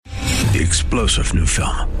the explosive new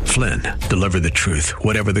film, Flynn, Deliver the Truth,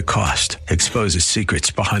 Whatever the Cost, exposes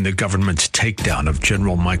secrets behind the government's takedown of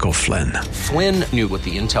General Michael Flynn. Flynn knew what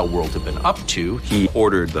the intel world had been up to. He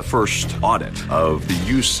ordered the first audit of the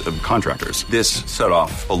use of contractors. This set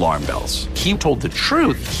off alarm bells. He told the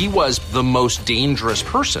truth. He was the most dangerous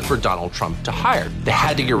person for Donald Trump to hire. They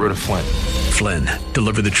had to get rid of Flynn. Flynn,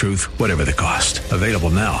 Deliver the Truth, Whatever the Cost. Available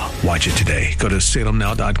now. Watch it today. Go to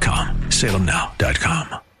salemnow.com.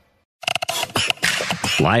 salemnow.com.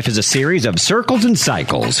 Life is a series of circles and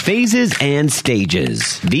cycles, phases and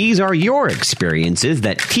stages. These are your experiences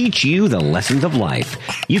that teach you the lessons of life.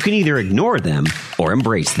 You can either ignore them or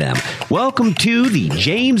embrace them. Welcome to the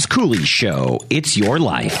James Cooley Show. It's your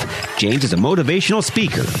life. James is a motivational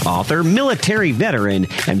speaker, author, military veteran,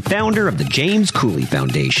 and founder of the James Cooley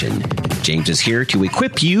Foundation. James is here to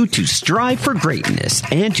equip you to strive for greatness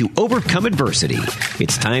and to overcome adversity.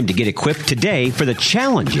 It's time to get equipped today for the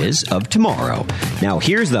challenges of tomorrow. Now,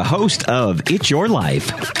 here's the host of It's Your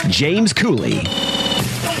Life, James Cooley.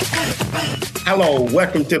 Hello,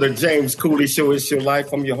 welcome to the James Cooley Show. It's Your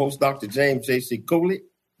Life. I'm your host, Dr. James J.C. Cooley.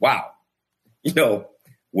 Wow. You know,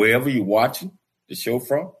 wherever you're watching the show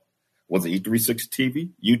from, whether E360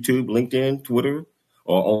 TV, YouTube, LinkedIn, Twitter,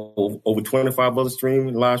 or over 25 other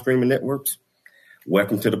live streaming networks,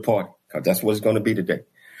 welcome to the party, because that's what it's going to be today.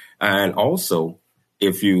 And also,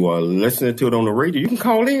 if you are listening to it on the radio, you can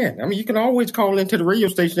call in. I mean, you can always call into the radio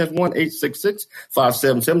station. That's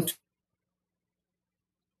 1-866-577.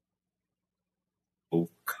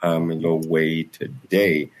 Coming your way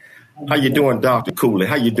today. How you doing, Dr. Cooley?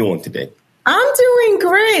 How you doing today? I'm doing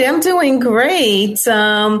great.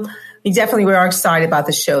 We definitely were excited about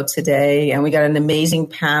the show today, and we got an amazing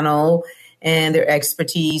panel and their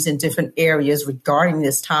expertise in different areas regarding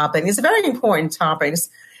this topic. It's a very important topic.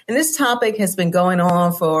 And this topic has been going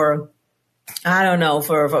on for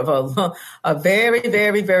a very,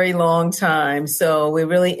 very, very long time. So we're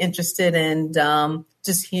really interested in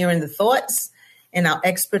just hearing the thoughts and our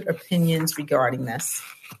expert opinions regarding this.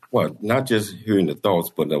 Well, not just hearing the thoughts,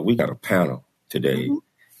 but we got a panel today. Mm-hmm.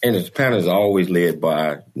 And this panel is always led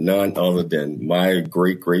by none other than my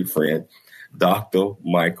great, great friend, Dr.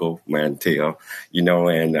 Michael Mantell,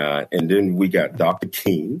 and then we got Dr.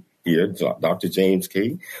 King here, Dr. James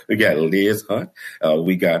King. We got Liz Hunt.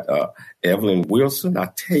 We got Evelyn Wilson. I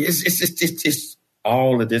tell you, it's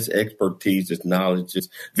all of this expertise, this knowledge, this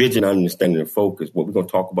vision, understanding, and focus. What we're going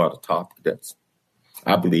to talk about a topic that's,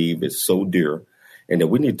 I believe, is so dear, and that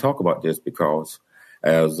we need to talk about this because,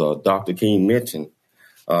 as Dr. King mentioned,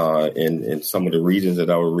 in some of the reasons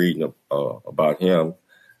that I was reading about him,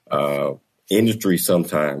 industry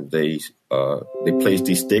sometimes they place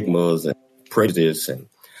these stigmas and prejudice and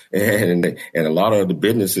a lot of the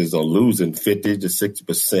businesses are losing 50 to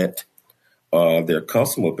 60% of their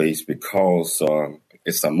customer base because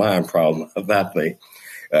it's a mind problem. I think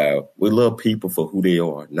we love people for who they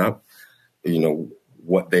are, not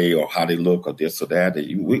what they or how they look or this or that.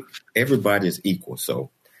 Everybody is equal.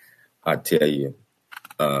 So I tell you,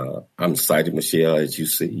 I'm excited, Michelle, as you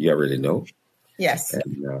see. You already know. Yes.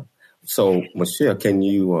 And, so, Michelle, can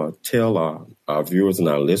you tell our viewers and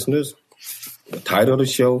our listeners the title of the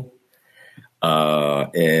show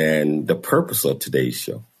and the purpose of today's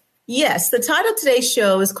show? Yes, the title of today's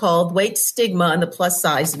show is called Weight, Stigma, and the Plus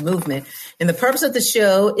Size Movement. And the purpose of the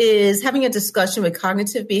show is having a discussion with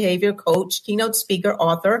cognitive behavior coach, keynote speaker,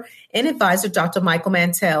 author, and advisor, Dr. Michael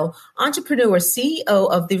Mantell, entrepreneur, CEO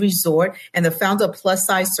of The Resort, and the founder of Plus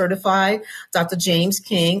Size Certified, Dr. James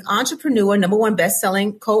King, entrepreneur, #1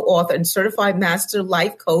 best-selling co-author and certified master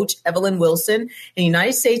life coach, Evelyn Wilson, and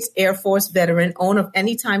United States Air Force veteran, owner of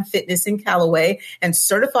Anytime Fitness in Callaway, and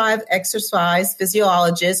certified exercise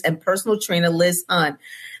physiologist and personal trainer, Liz Hunt.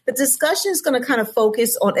 The discussion is going to kind of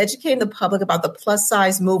focus on educating the public about the plus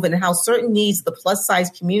size movement and how certain needs of the plus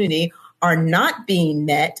size community are not being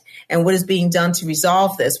met and what is being done to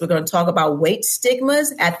resolve this. We're going to talk about weight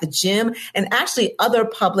stigmas at the gym and actually other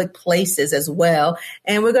public places as well.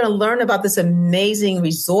 And we're going to learn about this amazing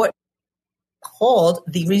resort called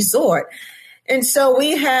The Resort. And so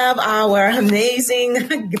we have our amazing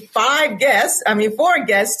 4 guests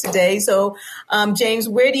today. So, James,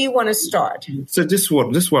 where do you want to start? So this is what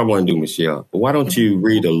I want to do, Michelle. Why don't you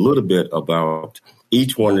read a little bit about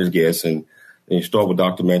each one of the guests and you start with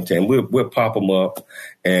Dr. Mantell, and we'll pop them up.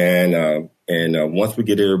 And once we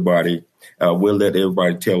get everybody, we'll let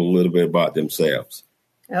everybody tell a little bit about themselves.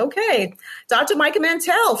 Okay. Dr. Michael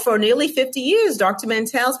Mantell, for nearly 50 years, Dr.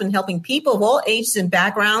 Mantell has been helping people of all ages and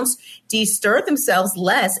backgrounds de-stir themselves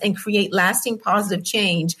less and create lasting positive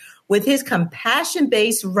change with his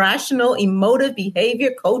compassion-based, rational, emotive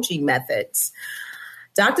behavior coaching methods.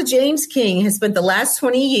 Dr. James King has spent the last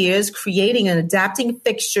 20 years creating and adapting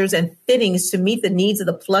fixtures and fittings to meet the needs of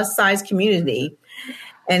the plus-size community.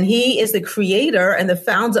 And he is the creator and the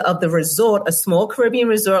founder of The Resort, a small Caribbean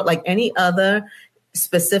resort like any other,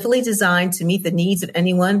 specifically designed to meet the needs of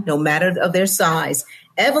anyone, no matter of their size.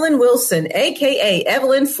 Evelyn Wilson, a.k.a.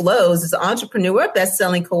 Evelyn Flows, is an entrepreneur,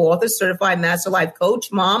 best-selling co-author, certified master life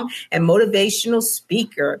coach, mom, and motivational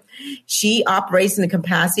speaker. She operates in the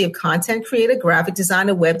capacity of content creator, graphic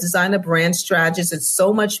designer, web designer, brand strategist, and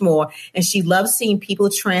so much more. And she loves seeing people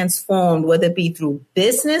transformed, whether it be through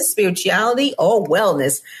business, spirituality, or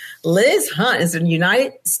wellness. Liz Hunt is a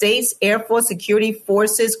United States Air Force Security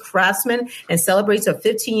Forces craftsman and celebrates her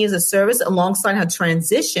 15 years of service alongside her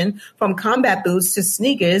transition from combat boots to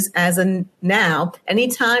sneakers as a now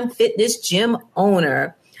Anytime Fitness gym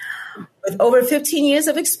owner. With over 15 years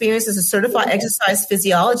of experience as a certified exercise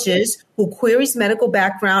physiologist who queries medical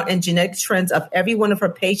background and genetic trends of every one of her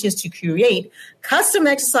patients to create custom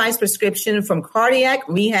exercise prescription from cardiac,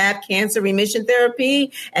 rehab, cancer remission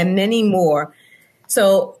therapy, and many more.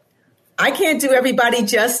 So I can't do everybody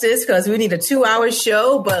justice because we need a 2-hour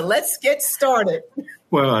show, but let's get started.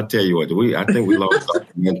 Well, I'll tell you what, I think we lost Dr.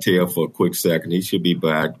 Mantell for a quick second. He should be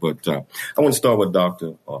back, but I want to start with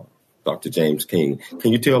Dr. James King.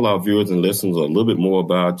 Can you tell our viewers and listeners a little bit more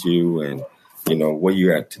about you and, where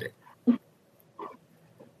you're at today?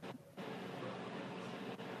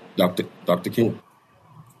 Dr. King.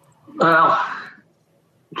 Well,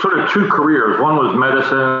 sort of two careers. One was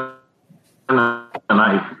medicine, and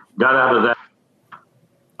I got out of that.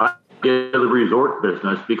 I did the resort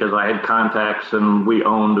business because I had contacts and we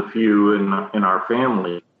owned a few in our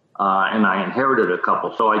family, and I inherited a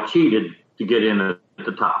couple. So I cheated to get in at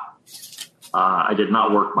the top. I did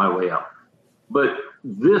not work my way up. But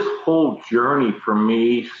this whole journey for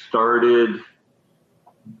me started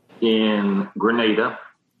in Grenada,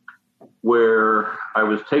 where I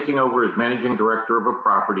was taking over as managing director of a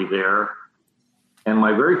property there. And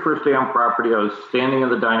my very first day on property, I was standing in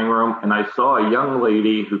the dining room and I saw a young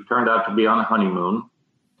lady who turned out to be on a honeymoon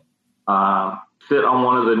sit on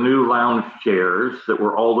one of the new lounge chairs that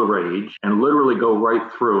were all the rage and literally go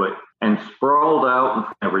right through it and sprawled out in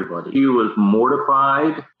front of everybody. She was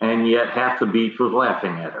mortified, and yet half the beach was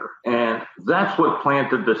laughing at her. And that's what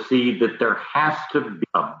planted the seed that there has to be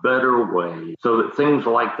a better way so that things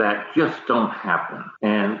like that just don't happen.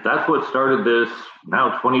 And that's what started this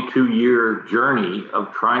now 22-year journey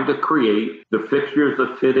of trying to create the fixtures,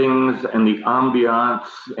 the fittings, and the ambiance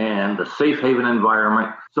and the safe haven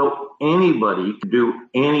environment so anybody can do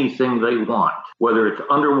anything they want, whether it's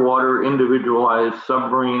underwater, individualized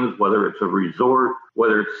submarines, whether it's a resort,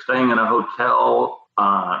 whether it's staying in a hotel.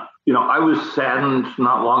 I was saddened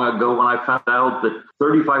not long ago when I found out that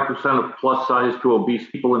 35% of plus size to obese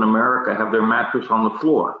people in America have their mattress on the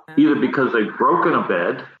floor, either because they've broken a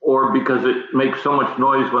bed or because it makes so much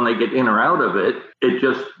noise when they get in or out of it,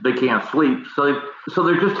 they can't sleep. So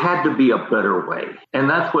there just had to be a better way. And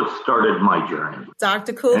that's what started my journey.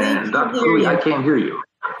 Dr. Cooley, Dr. Cooley, I can't hear you.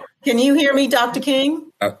 Can you hear me, Dr. King?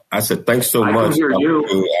 I said, thanks so much. I can hear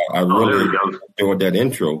you. I really enjoyed that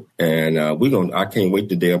intro. And I can't wait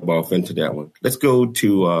to delve off into that one. Let's go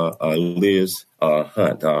to Liz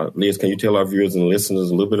Hunt. Liz, can you tell our viewers and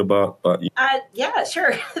listeners a little bit about you? Yeah,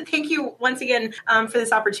 sure. Thank you once again for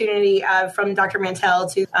this opportunity from Dr. Mantell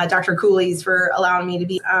to Dr. Cooley's for allowing me to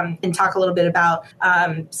be and talk a little bit about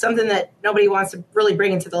something that nobody wants to really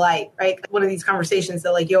bring into the light, right? One of these conversations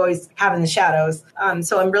that you always have in the shadows.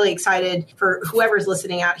 So I'm really excited for whoever's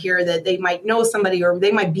listening out here that they might know somebody or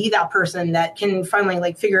they might be that person that can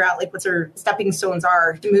finally figure out what their stepping stones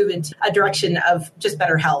are to move into a direction of just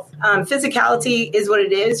better health. Physicality is what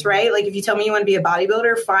it is, right? If you tell me you want to be a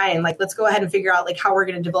bodybuilder, fine. Let's go ahead and figure out how we're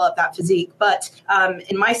going to develop that physique. But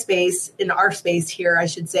in my space, in our space here, I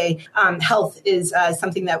should say, health is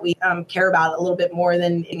something that we care about a little bit more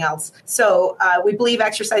than anything else. So we believe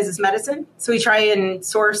exercise is medicine. So we try and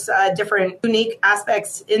source different unique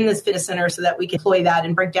aspects in this fitness center so that we can employ that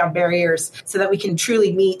and break down barriers so that we can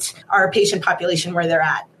truly meet our patient population where they're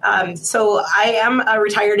at. So I am a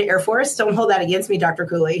retired Air Force. Don't hold that against me, Dr.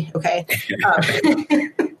 Cooley. Okay.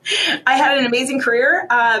 I had an amazing career,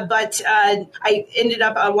 but I ended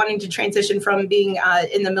up wanting to transition from being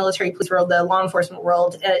in the military police world, the law enforcement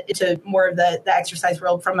world, into more of the exercise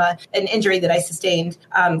world from an injury that I sustained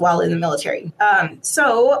while in the military.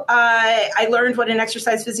 So I learned what an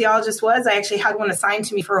exercise physiologist was. I actually had one assigned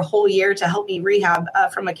to me for a whole year to help me rehab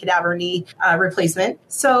from a cadaver knee replacement.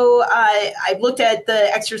 So I looked at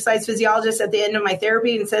the exercise physiologist at the end of my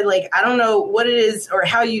therapy and said, I don't know what it is or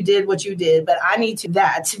how you did what you did, but I need to do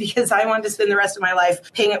that because I wanted to spend the rest of my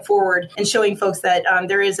life paying it forward and showing folks that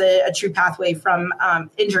there is a true pathway from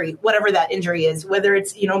injury, whatever that injury is, whether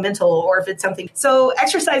it's, mental or if it's something. So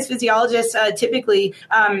exercise physiologists typically,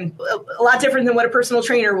 a lot different than what a personal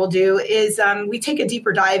trainer will do, is we take a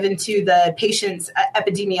deeper dive into the patient's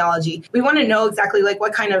epidemiology. We want to know exactly like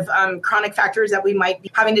what kind of chronic factors that we might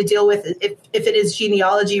be having to deal with, if it is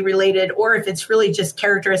genealogy related or if it's really just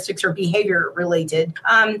characteristics or behavior related.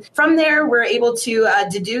 From there, we're able to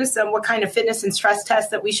deduce what kind of fitness and stress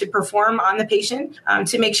tests that we should perform on the patient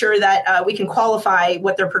to make sure that we can qualify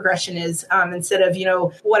what their progression is instead of,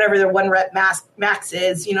 whatever their 1 rep max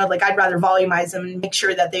is, I'd rather volumize them and make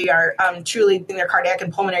sure that they are truly in their cardiac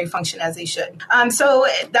and pulmonary function as they should. So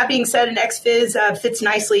that being said, an XPhys fits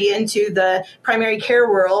nicely into the primary care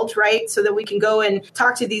world, right? So that we can go and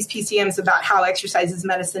talk to these PCMs about how exercise is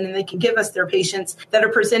medicine, and they can give us their patients that are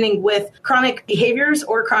presenting with chronic behaviors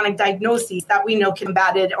or chronic diagnoses that we know can be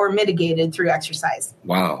combated or mitigated through exercise.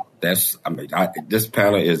 Wow. This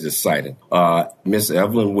panel is exciting. Miss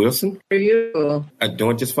Evelyn Wilson. How are you?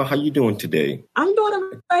 Doing just fine. How you doing today? I'm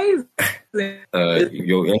doing amazing.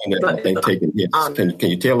 Your internet, I think, taking hits. Can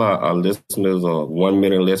you tell our listeners 1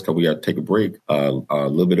 minute less, because we got to take a break, a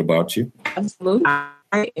little bit about you? Absolutely.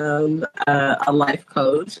 I am a life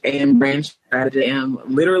coach and brand strategist. I am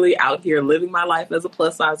literally out here living my life as a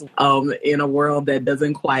plus size in a world that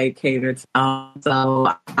doesn't quite cater to.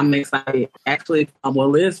 So I'm excited. Actually,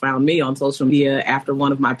 Liz found me on social media after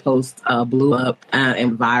one of my posts blew up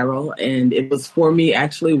and viral, and it was for me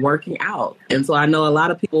actually working out. And so I know a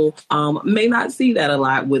lot of people may not see that a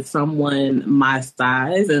lot with someone my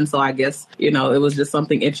size, and so I guess it was just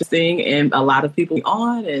something interesting, and a lot of people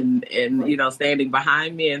on and standing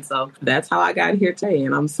behind me, and so that's how I got here today,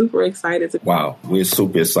 and I'm super excited. Wow, we're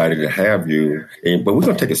super excited to have you. But we're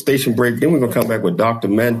going to take a station break, then we're going to come back with Dr.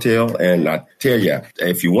 Mantell, and I tell you,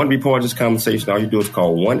 if you want to be part of this conversation, all you do is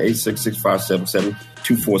call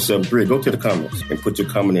 1-866-577-2473. Go to the comments and put your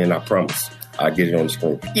comment in. I promise I'll get it on the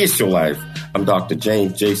screen. It's Your Life. I'm Dr.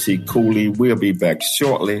 James J.C. Cooley. We'll be back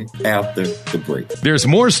shortly after the break. There's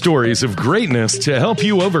more stories of greatness to help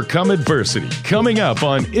you overcome adversity. Coming up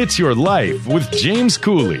on It's Your Life with James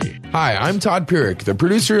Cooley. Hi, I'm Todd Pierick, the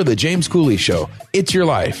producer of The James Cooley Show, It's Your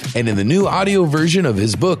Life. And in the new audio version of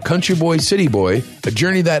his book, Country Boy, City Boy, A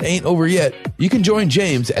Journey That Ain't Over Yet, you can join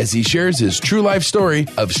James as he shares his true life story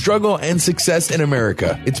of struggle and success in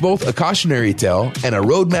America. It's both a cautionary tale and a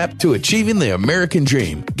roadmap to achieving the American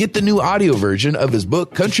dream. Get the new audio version of his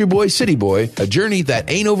book, Country Boy, City Boy, A Journey That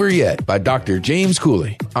Ain't Over Yet by Dr. James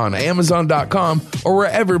Cooley on Amazon.com or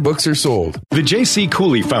wherever books are sold. The J.C.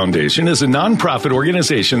 Cooley Foundation is a nonprofit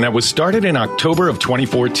organization that was started in October of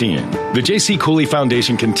 2014. The J.C. Cooley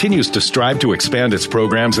Foundation continues to strive to expand its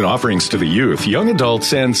programs and offerings to the youth, young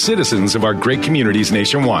adults, and citizens of our great communities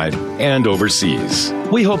nationwide and overseas.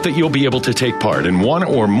 We hope that you'll be able to take part in one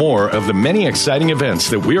or more of the many exciting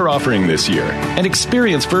events that we're offering this year and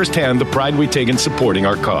experience firsthand the pride we take in supporting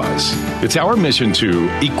our cause. It's our mission to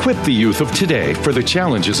equip the youth of today for the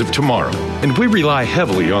challenges of tomorrow, and we rely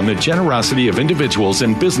heavily on the generosity of individuals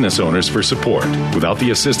and business owners for support. Without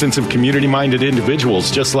the assistance of community-minded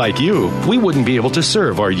individuals just like you, we wouldn't be able to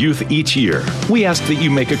serve our youth each year. We ask that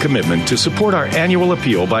you make a commitment to support our annual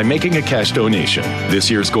appeal by making a cash donation.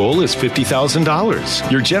 This year's goal is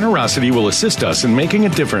 $50,000. Your generosity will assist us in making a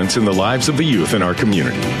difference in the lives of the youth in our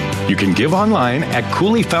community. You can give online at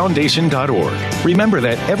CooleyFoundation.org. Remember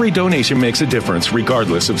that every donation makes a difference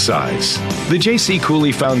regardless of size. The J.C.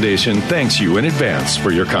 Cooley Foundation thanks you in advance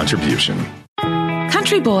for your contribution.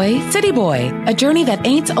 Country Boy, City Boy, A Journey That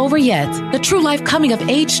Ain't Over Yet, the true life coming of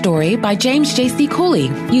age story by James J.C. Cooley.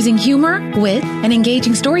 Using humor, wit, and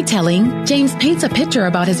engaging storytelling, James paints a picture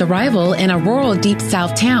about his arrival in a rural deep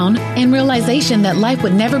South town and realization that life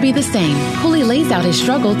would never be the same. Cooley lays out his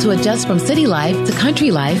struggle to adjust from city life to country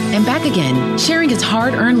life and back again, sharing his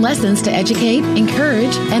hard-earned lessons to educate,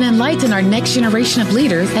 encourage, and enlighten our next generation of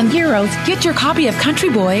leaders and heroes. Get your copy of Country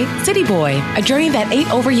Boy, City Boy, A Journey That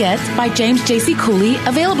Ain't Over Yet by James J.C. Cooley,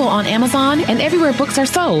 available on Amazon and everywhere books are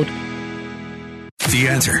sold. The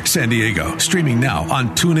Answer San Diego, streaming now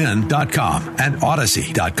on TuneIn.com and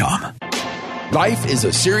Odyssey.com. Life is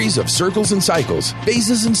a series of circles and cycles,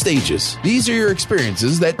 phases and stages. These are your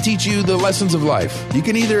experiences that teach you the lessons of life. You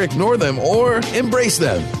can either ignore them or embrace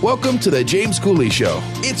them. Welcome to the James Cooley Show.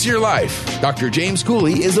 It's Your Life. Dr. James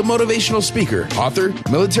Cooley is a motivational speaker, author,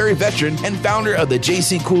 military veteran, and founder of the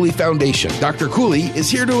J.C. Cooley Foundation. Dr. Cooley is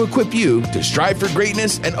here to equip you to strive for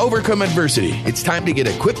greatness and overcome adversity. It's time to get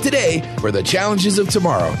equipped today for the challenges of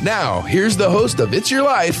tomorrow. Now, here's the host of It's Your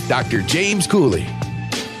Life, Dr. James Cooley.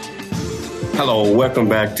 Hello, welcome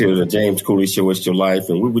back to the James Cooley Show, It's Your Life.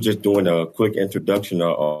 And we were just doing a quick introduction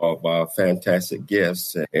of our fantastic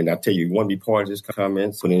guests. And I tell you, you want to be part of this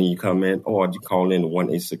comments, put in your comment, or you call in to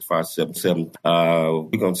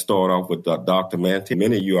 1-865-77. We're going to start off with Dr. Mantell.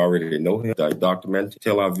 Many of you already know him. Dr. Mantell,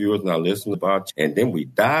 tell our viewers and our listeners about you. And then we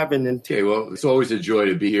dive into Okay, well, it's always a joy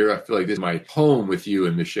to be here. I feel like this is my home with you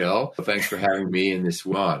and Michelle. So thanks for having me in this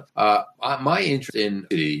one. My interest in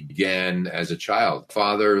obesity began as a child.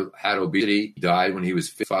 Father had obesity. He died when he was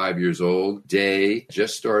 5 years old. Day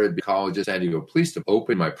just started college at San Diego Police to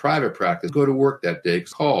open my private practice. Go to work that day.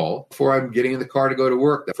 Call before I'm getting in the car to go to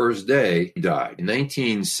work. The first day, he died. In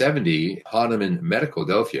 1970, Hahnemann Medical,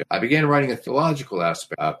 Philadelphia, I began writing a theological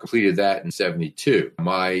aspect. Completed that in 72.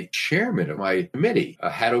 My chairman of my committee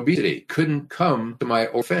had obesity. Couldn't come to my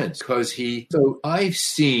offense because So I've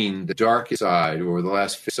seen the darkest side over the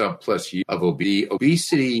last 50+ years of obesity.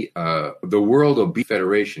 Obesity, the World Obesity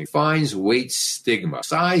Federation finds weight stigma,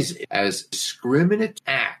 size as discriminate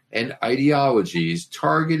act and ideologies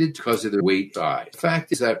targeted because of their weight size. The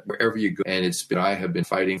fact is that wherever you go, and I have been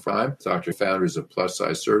fighting crime. Dr. Founders of Plus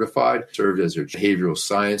Size Certified, served as their behavioral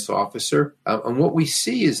science officer. And what we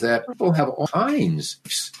see is that people have all kinds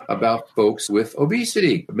about folks with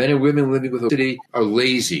obesity. Men and women living with obesity are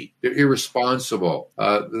lazy. They're irresponsible.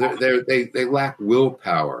 They lack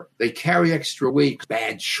willpower. They carry extra weight.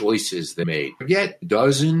 Bad choices they made. Forget a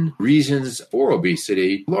dozen reasons for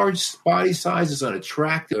obesity. Large body size is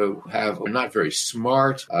unattractive. Are not very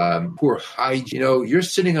smart, poor hygiene. You're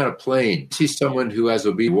sitting on a plane, see someone who has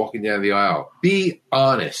obesity walking down the aisle. Be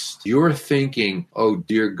honest. You're thinking, oh,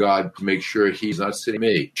 dear God, make sure he's not sitting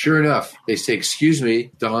me. Sure enough, they say, excuse me,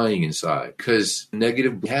 dying inside because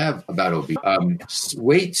negative we have about obesity.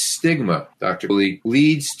 Weight stigma, Dr. Cooley,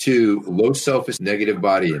 leads to low self-esteem, negative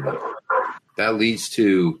body image. That leads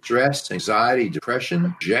to stress, anxiety,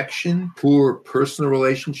 depression, rejection, poor personal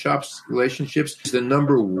relationships is the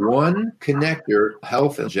number one connector,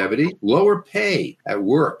 health and longevity, lower pay at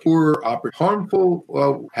work, poor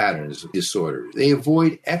harmful patterns, disorders. They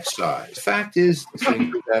avoid exercise. The fact is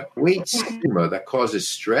that weight stigma that causes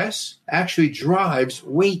stress actually drives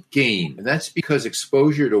weight gain. And that's because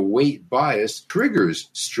exposure to weight bias triggers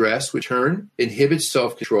stress, which in turn inhibits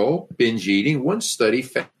self-control, binge eating. One study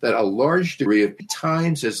found that a large degree of 3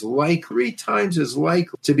 times as likely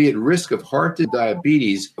to be at risk of heart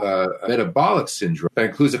diabetes, metabolic syndrome. That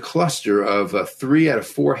includes a cluster of 3 out of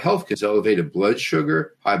 4 health conditions: elevated blood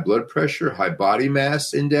sugar, high blood pressure, high body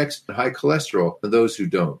mass index, and high cholesterol for those who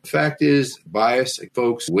don't. The fact is, bias,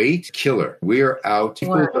 folks, weight killer. We are out.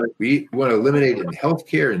 We want to eliminate it in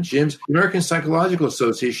healthcare and gyms. The American Psychological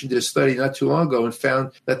Association did a study not too long ago and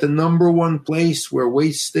found that the number one place where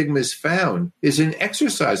weight stigma is found is in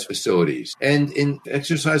exercise facilities and in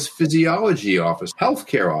exercise physiology office,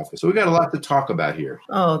 healthcare office. So we got a lot to talk about here.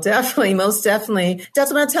 Oh, definitely. Most definitely.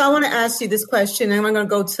 Dr. Mantell, I want to ask you this question, and I'm going to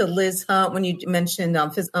go to Liz Hunt when you mentioned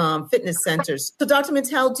fitness centers. So Dr.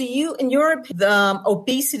 Mantell, do you, in your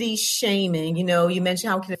obesity shaming, you mentioned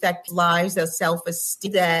how it can affect lives, their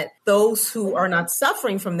self-esteem, that those who are not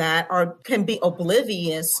suffering from that can be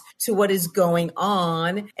oblivious to what is going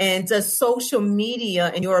on? And does social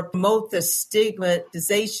media and promote the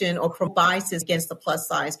stigmatization or biases against the plus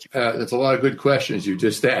size? That's a lot of good questions you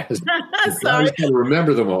just asked. Sorry. I can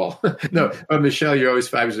remember them all. No, Michelle, you're always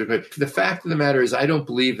fabulous. The fact of the matter is, I don't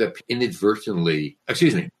believe that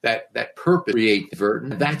that purpose creates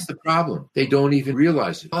inadvertent. That's the problem. They don't even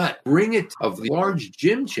realize it. But bring it of the large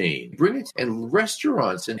gym chain, bring it and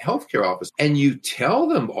restaurants and healthcare office, and you tell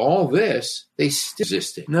them all this, they still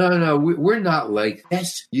resist it. No, we're not like,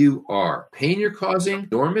 yes, you are. Pain you're causing,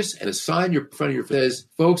 enormous, and a sign in front of your face,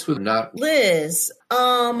 folks with not. Liz,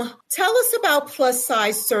 tell us about Plus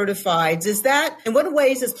Size Certified. In what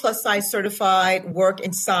ways does Plus Size Certified work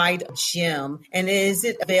inside a gym? And is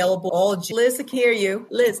it available all gyms? Liz, I can hear you.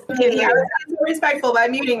 Liz. Okay, I was so respectful by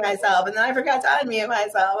muting myself, and then I forgot to unmute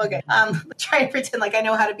myself. Okay, try and pretend like I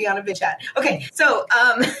know how to be on a big chat. Okay, so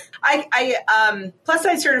I Plus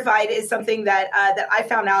Size Certified is something that I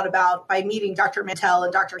found out about by meeting Dr. Mantell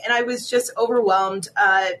and I was just overwhelmed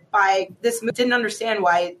by this. Didn't understand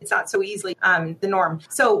why it's not so easily the norm.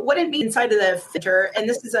 So what it means inside of the center, and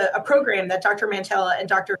this is a program that Dr. Mantell and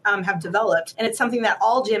Dr. have developed, and it's something that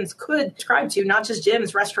all gyms could subscribe to, not just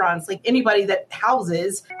gyms, restaurants, like anybody that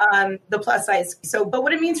houses the plus size. So, but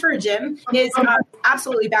what it means for a gym is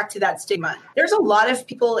absolutely back to that stigma. There's a lot of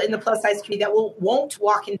people in the plus size community that won't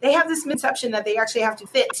walk in. They have this misconception that they actually have to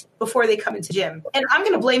fit before they come into gym. And I'm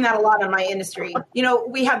going to blame that a lot on my industry.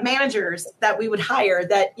 We have managers that we would hire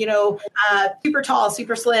that, super tall,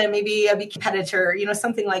 super slim, maybe a competitor, or,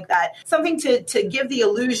 something like that. Something to give the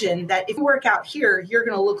illusion that if you work out here, you're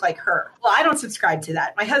going to look like her. Well, I don't subscribe to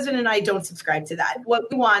that. My husband and I don't subscribe to that. What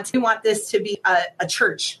we want this to be a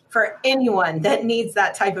church for anyone that needs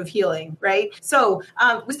that type of healing, right? So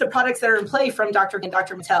with the products that are in play from Dr.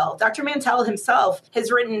 Mantell. Dr. Mantell himself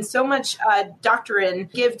has written so much doctrine,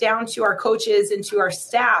 give down to our coaches and to our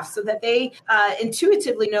staff so that they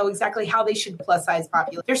intuitively know exactly how they should plus size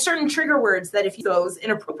population. There's certain trigger words that if you use those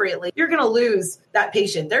inappropriately, you're going to lose that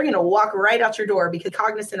patient. They're going to walk right out your door because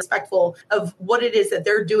cognizant and respectful of what it is that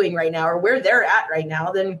they're doing right now or where they're at right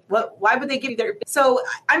now. Then why would they give you their? So,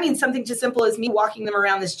 I mean, something just simple as me walking them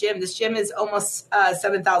around this gym. This gym is almost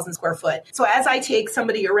 7,000 square foot. So as I take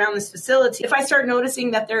somebody around this facility, if I start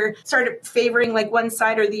noticing that they're started favoring like one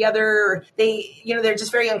side or the other, or they're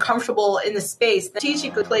just very uncomfortable in the space, the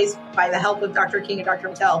strategically placed by the help of Dr. King and Dr.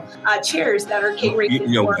 Mantell, chairs that are catering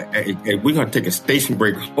we're going to take a station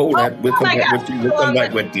break. Hold that. We'll come back with you. We'll come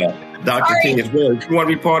back with Dr. King as well. If you want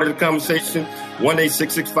to be part of the conversation,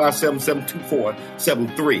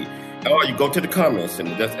 1-866-577-7473. Or you go to the comments and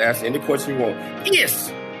just ask any question you want.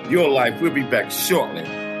 Yes, your life. We'll be back shortly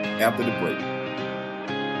after the break.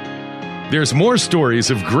 There's more stories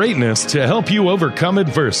of greatness to help you overcome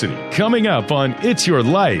adversity. Coming up on It's Your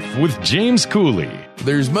Life with James Cooley.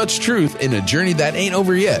 There's much truth in a journey that ain't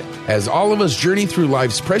over yet, as all of us journey through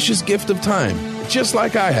life's precious gift of time, just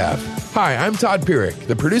like I have. Hi, I'm Todd Pierick,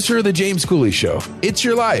 the producer of The James Cooley Show. It's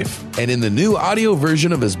Your Life. And in the new audio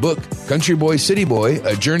version of his book, Country Boy, City Boy,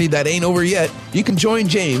 A Journey That Ain't Over Yet, you can join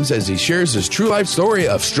James as he shares his true life story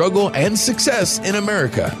of struggle and success in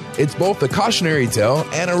America. It's both a cautionary tale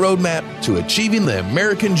and a roadmap to achieving the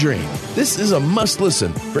American dream. This is a must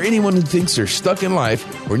listen for anyone who thinks they're stuck in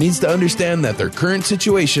life or needs to understand that their current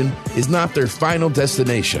situation is not their final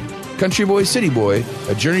destination. Country Boy, City Boy,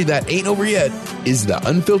 A Journey That Ain't Over Yet is the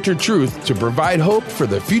unfiltered truth to provide hope for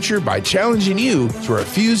the future by challenging you to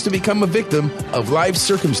refuse to become a victim of life's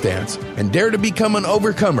circumstance and dare to become an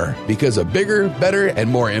overcomer because a bigger, better, and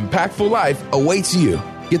more impactful life awaits you.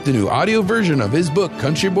 Get the new audio version of his book,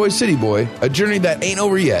 Country Boy, City Boy, A Journey That Ain't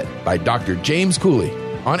Over Yet by Dr. James Cooley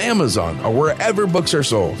on Amazon or wherever books are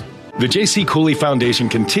sold. The J.C. Cooley Foundation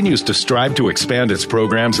continues to strive to expand its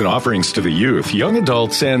programs and offerings to the youth, young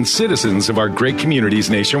adults, and citizens of our great communities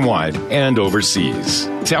nationwide and overseas.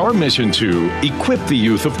 It's our mission to equip the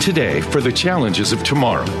youth of today for the challenges of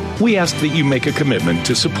tomorrow. We ask that you make a commitment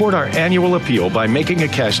to support our annual appeal by making a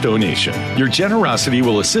cash donation. Your generosity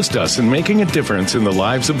will assist us in making a difference in the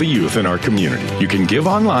lives of the youth in our community. You can give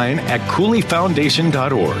online at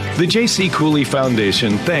CooleyFoundation.org. The J.C. Cooley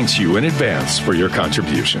Foundation thanks you in advance for your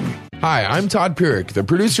contribution. Hi, I'm Todd Pierick, the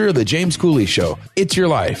producer of The James Cooley Show. It's Your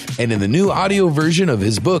Life. And in the new audio version of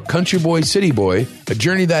his book, Country Boy, City Boy, A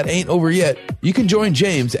Journey That Ain't Over Yet, you can join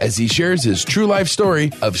James as he shares his true life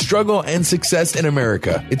story of struggle and success in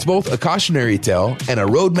America. It's both a cautionary tale and a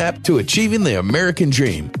roadmap to achieving the American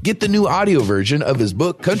dream. Get the new audio version of his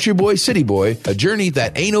book, Country Boy, City Boy, A Journey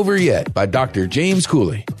That Ain't Over Yet by Dr. James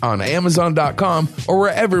Cooley on Amazon.com or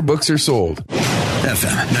wherever books are sold.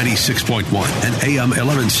 FM 96.1 and AM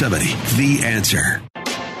 1170. The Answer.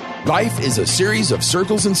 Life is a series of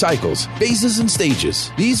circles and cycles, phases and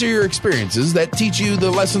stages. These are your experiences that teach you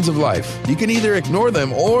the lessons of life. You can either ignore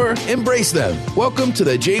them or embrace them. Welcome to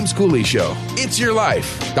The James Cooley Show. It's Your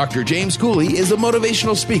Life. Dr. James Cooley is a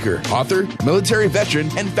motivational speaker, author, military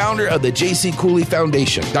veteran, and founder of the J.C. Cooley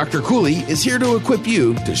Foundation. Dr. Cooley is here to equip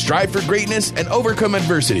you to strive for greatness and overcome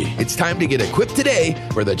adversity. It's time to get equipped today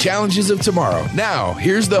for the challenges of tomorrow. Now,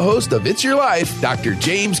 here's the host of It's Your Life, Dr.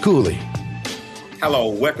 James Cooley. Hello,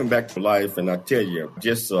 welcome back to life. And I tell you,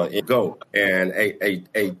 just go. And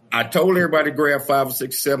I told everybody to grab 5 or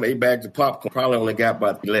 6, 7, 8 bags of popcorn. Probably only got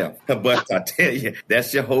about left. But I tell you, that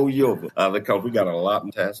should hold you over because we got a lot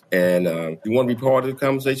of tasks. And you want to be part of the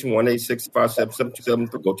conversation,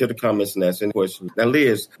 1-866-577-7273. Go to the comments and ask any questions. Now,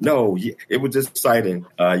 Liz, no, it was just exciting.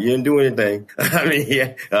 You didn't do anything. I mean,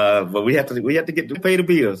 yeah, but we had to get to pay the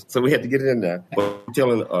bills. So we had to get it in there. But I'm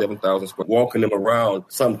telling 7,000 square, walking them around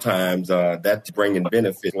sometimes, that's bringing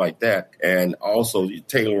benefits like that, and also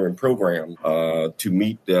tailoring programs to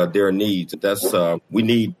meet their needs. That's we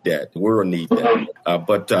need that. The world needs that.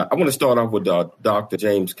 But I want to start off with Dr.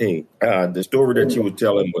 James King. The story that you were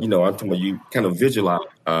telling, I'm talking about you kind of visualize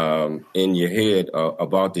in your head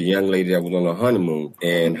about the young lady that was on a honeymoon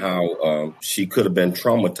and how she could have been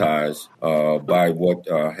traumatized by what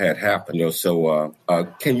had happened. So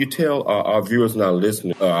can you tell our viewers and our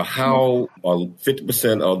listeners how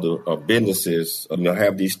 50% of the businesses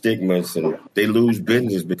have these stigmas and they lose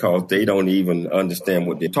business because they don't even understand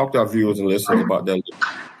what they talk to our viewers and listeners about that?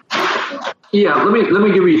 Yeah, let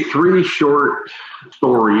me give you 3 short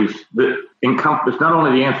stories that encompass not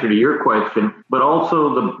only the answer to your question, but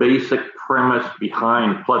also the basic premise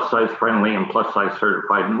behind plus size friendly and plus size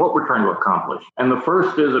certified and what we're trying to accomplish. And the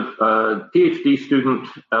first is a PhD student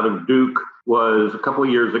out of Duke was a couple of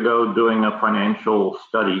years ago doing a financial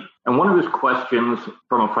study. And one of his questions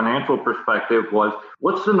from a financial perspective was,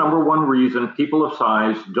 what's the number one reason people of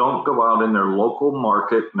size don't go out in their local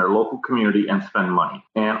market, in their local community and spend money?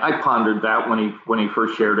 And I pondered that when he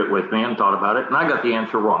first shared it with me and thought about it. And I got the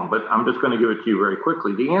answer wrong, but I'm just going to give it to you very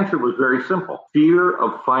quickly. The answer was very simple. Fear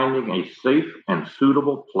of finding a safe and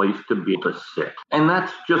suitable place to be able to sit. And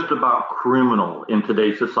that's just about criminal in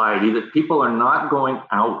today's society, that people are not going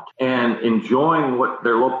out and enjoying what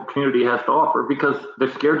their local community has to offer because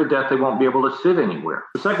they're scared to death they won't be able to sit anywhere.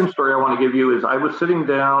 The second story I want to give you is I was sitting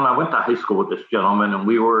down, I went to high school with this gentleman, and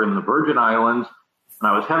we were in the Virgin Islands, and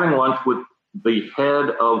I was having lunch with the head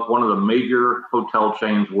of one of the major hotel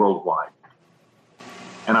chains worldwide.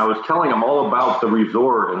 And I was telling him all about the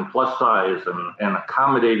resort and plus size and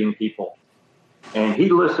accommodating people. And he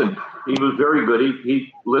listened. He was very good.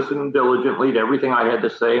 He listened diligently to everything I had to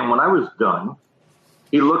say. And when I was done,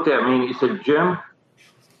 he looked at me and he said, Jim,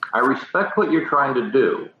 I respect what you're trying to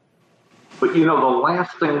do, but the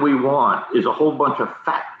last thing we want is a whole bunch of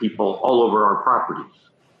fat people all over our properties.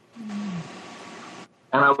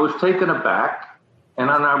 And I was taken aback, and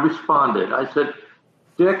then I responded. I said,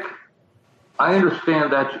 Dick, I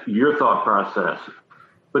understand that's your thought process,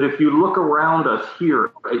 but if you look around us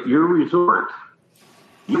here at your resort,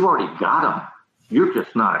 you've already got them. You're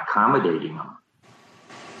just not accommodating them.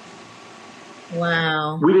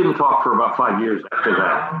 Wow. We didn't talk for about 5 years after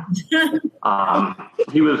that.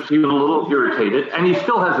 He was a little irritated, and he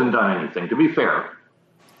still hasn't done anything, to be fair,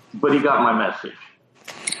 but he got my message.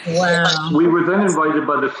 Wow. We were then invited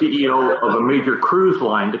by the CEO of a major cruise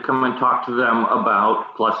line to come and talk to them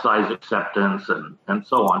about plus size acceptance and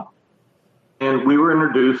so on. And we were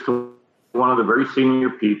introduced to one of the very senior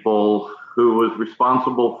people who was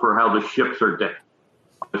responsible for how the ships are decked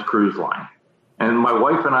on this cruise line. And my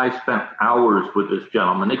wife and I spent hours with this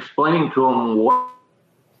gentleman explaining to him what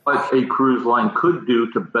a cruise line could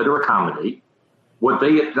do to better accommodate. What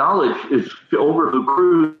they acknowledge is over the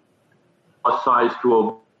cruise plus size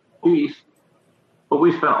to obese. But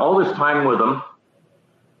we spent all this time with them.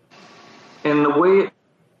 And the way it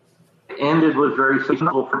ended was very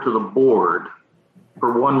simple to the board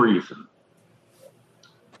for one reason.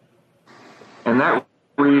 And that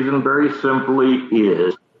reason very simply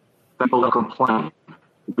is people complain.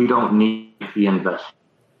 We don't need the investment.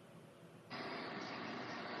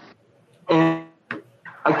 And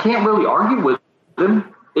I can't really argue with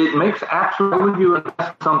them. It makes absolutely you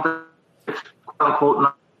invest something that's quote unquote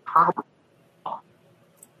not problem.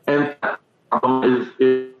 And the problem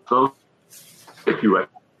is so if you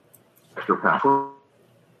extra pounds for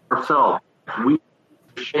ourselves, we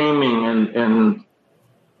shaming and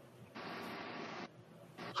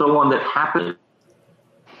so on that happens.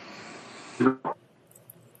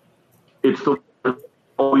 It's the way it's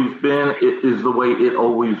always been. It is the way it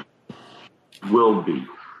always will be.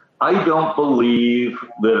 I don't believe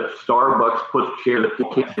that Starbucks puts chairs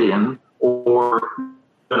that kick in, or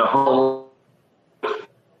that a whole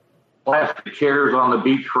plastic chairs on the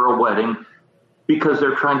beach for a wedding because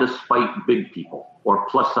they're trying to spite big people or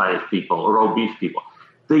plus size people or obese people.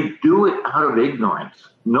 They do it out of ignorance.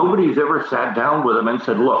 Nobody's ever sat down with them and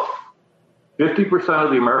said, look, 50%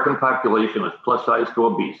 of the American population is plus size to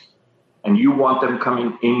obese, and you want them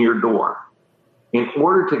coming in your door. In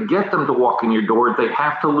order to get them to walk in your door, they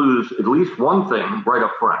have to lose at least one thing right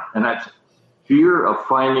up front, and that's fear of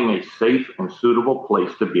finding a safe and suitable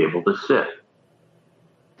place to be able to sit.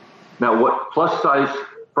 Now, what plus size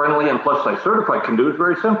friendly and plus size certified can do is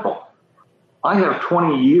very simple. I have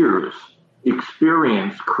 20 years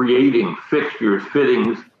experience creating fixtures,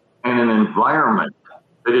 fittings, and an environment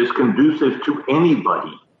that is conducive to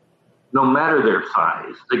anybody, no matter their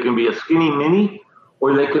size. They can be a skinny mini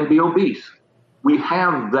or they can be obese. We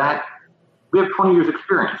have 20 years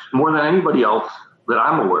experience, more than anybody else that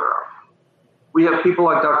I'm aware of. We have people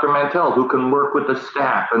like Dr. Mantell who can work with the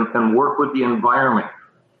staff and work with the environment.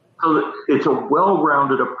 So it's a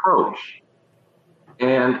well-rounded approach.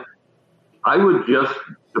 And I would just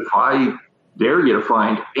dare you to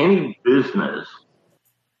find any business,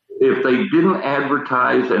 if they didn't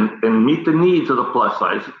advertise and meet the needs of the plus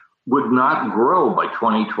size, would not grow by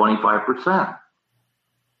 20-25%.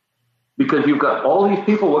 Because you've got all these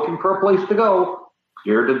people looking for a place to go,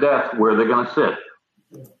 scared to death where they're going to sit.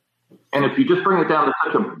 And if you just bring it down to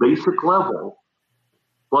such a basic level,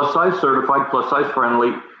 plus size certified, plus size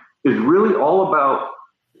friendly is really all about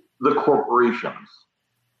the corporations.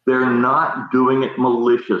 They're not doing it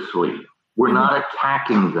maliciously. We're not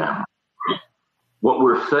attacking them. What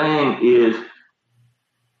we're saying is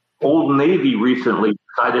Old Navy recently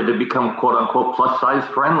decided to become quote unquote plus size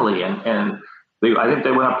friendly. And I think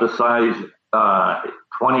they went up to size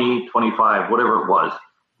 20, 25, whatever it was.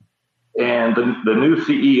 And the new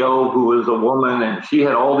CEO, who is a woman, and she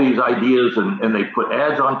had all these ideas, and they put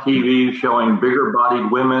ads on TV showing bigger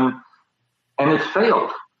bodied women, and it's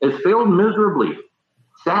failed. It's failed miserably,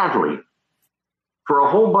 sadly, for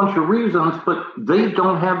a whole bunch of reasons, but they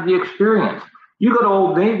don't have the experience. You go to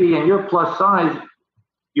Old Navy and you're plus size,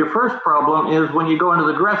 your first problem is when you go into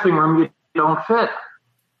the dressing room, you don't fit.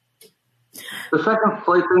 The second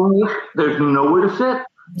thing is there's nowhere to sit.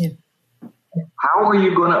 Yeah. How are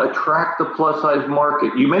you going to attract the plus size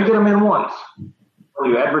market? You may get them in once.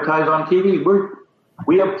 You advertise on TV.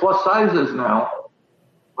 We have plus sizes now,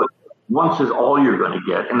 but once is all you're going to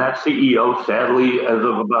get. And that CEO, sadly, as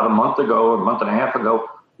of about a month and a half ago,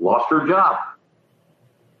 lost her job.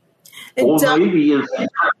 Old Navy is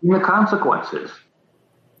the consequences.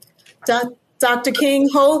 Dr. King,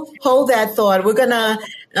 hold that thought. We're going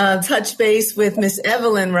to touch base with Miss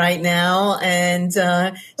Evelyn right now, and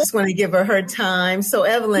just want to give her time. So,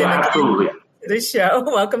 Evelyn, absolutely.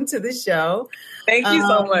 Welcome to the show. Thank you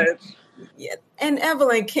so much. Yeah. And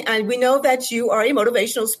Evelyn, we know that you are a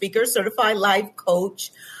motivational speaker, certified life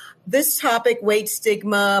coach. This topic, weight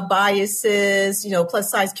stigma, biases,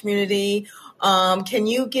 plus size community. Can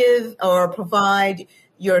you give or provide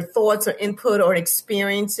your thoughts or input or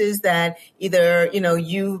experiences that either,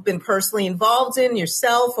 you've been personally involved in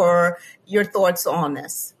yourself, or your thoughts on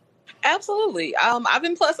this? Absolutely. I've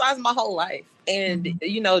been plus size my whole life. And,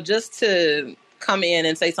 just to come in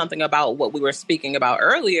and say something about what we were speaking about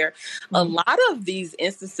earlier, a lot of these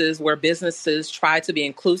instances where businesses try to be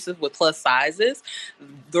inclusive with plus sizes,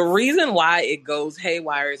 the reason why it goes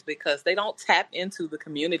haywire is because they don't tap into the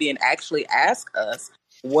community and actually ask us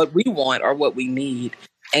what we want or what we need.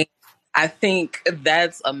 And I think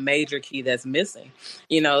that's a major key that's missing.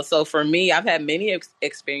 So for me, I've had many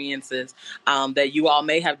experiences that you all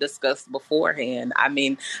may have discussed beforehand. I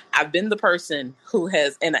mean, I've been the person who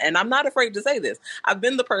has, and I'm not afraid to say this, I've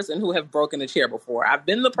been the person who have broken a chair before. I've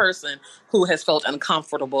been the person who has felt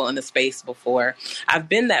uncomfortable in a space before. I've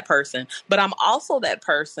been that person, but I'm also that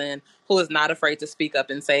person who is not afraid to speak up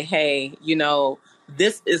and say, hey,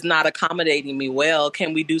 this is not accommodating me well.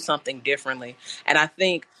 Can we do something differently? And I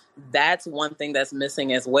think that's one thing that's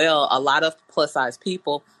missing as well. A lot of plus size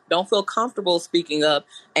people don't feel comfortable speaking up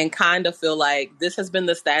and kind of feel like this has been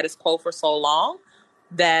the status quo for so long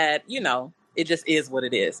that, it just is what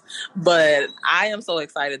it is. But I am so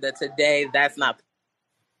excited that today that's not.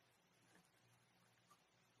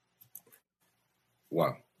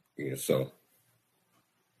 Wow. Yeah, so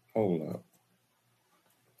hold up.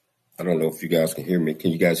 I don't know if you guys can hear me.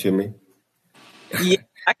 Can you guys hear me? Yeah.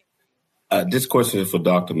 This question is for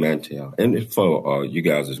Dr. Mantell and for you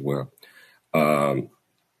guys as well.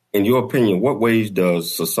 In your opinion, what ways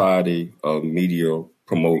does society media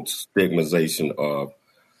promote stigmatization of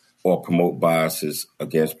or promote biases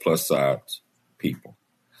against plus size people?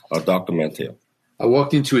 Dr. Mantell. I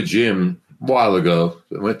walked into a gym a while ago.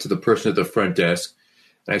 I went to the person at the front desk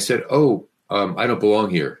and I said, I don't belong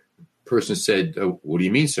here. The person said, what do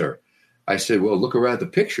you mean, sir? I said, well, look around the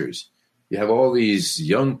pictures. You have all these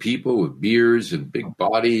young people with beards and big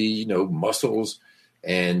body, muscles.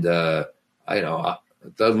 And, it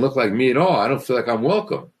doesn't look like me at all. I don't feel like I'm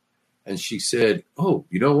welcome. And she said, oh,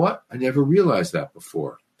 you know what? I never realized that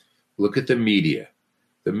before. Look at the media.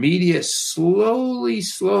 The media slowly,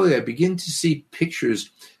 I begin to see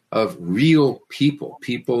pictures of real people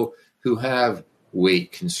who have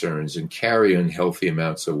weight concerns and carry unhealthy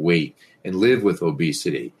amounts of weight and live with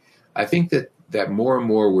obesity. I think that more and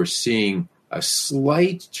more we're seeing a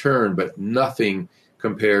slight turn, but nothing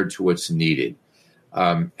compared to what's needed.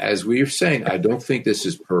 As we are saying, I don't think this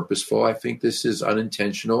is purposeful. I think this is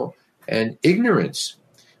unintentional and ignorance,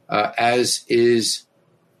 as is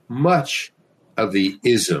much of the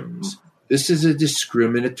isms. This is a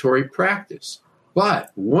discriminatory practice.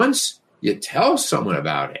 But once you tell someone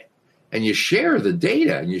about it and you share the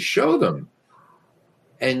data and you show them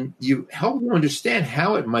and you help them understand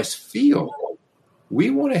how it must feel, we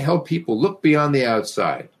want to help people look beyond the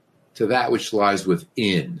outside to that which lies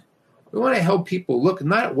within. We want to help people look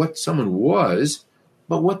not at what someone was,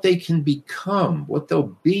 but what they can become, what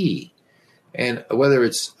they'll be. And whether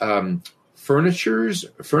it's furnishings,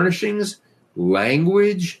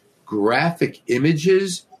 language, graphic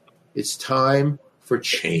images, it's time for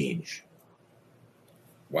change.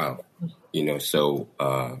 Wow. So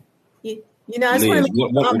I just want to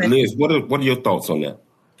make a comment. Liz, what are your thoughts on that?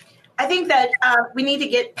 I think that we need to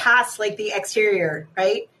get past like the exterior,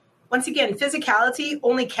 right? Once again, physicality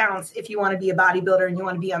only counts if you want to be a bodybuilder and you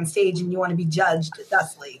want to be on stage and you want to be judged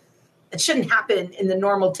thusly. It shouldn't happen in the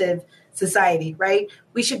normative society, right?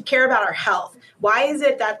 We should care about our health. Why is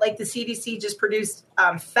it that like the CDC just produced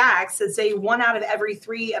facts that say 1 out of every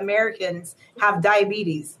 3 Americans have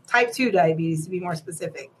diabetes, type 2 diabetes to be more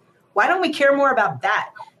specific? Why don't we care more about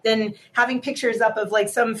that than having pictures up of like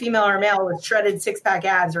some female or male with shredded 6-pack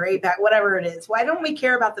abs or 8-pack, whatever it is? Why don't we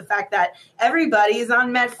care about the fact that everybody is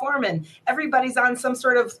on metformin? Everybody's on some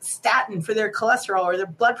sort of statin for their cholesterol or their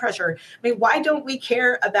blood pressure. I mean, why don't we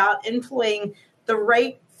care about employing the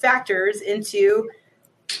right factors into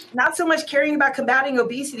not so much caring about combating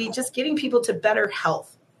obesity, just getting people to better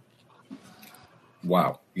health?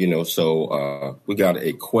 Wow. So we got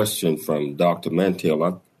a question from Dr.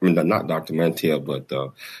 Mantell. Not Dr. Mantell, but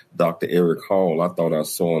Dr. Eric Hall. I thought I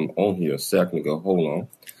saw him on here a second ago. Hold on.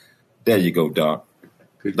 There you go, Doc.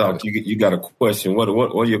 Doc, you got a question. What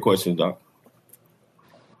are your questions, Doc?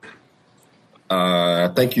 I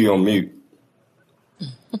think you're on mute.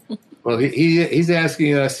 Well, he's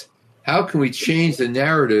asking us, how can we change the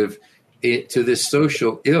narrative to this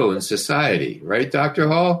social ill in society? Right, Dr.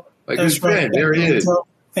 Hall? My good friend, there he is.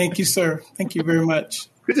 Thank you, sir. Thank you very much.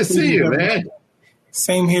 Good to see you, man.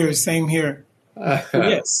 Same here.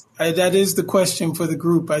 Yes, that is the question for the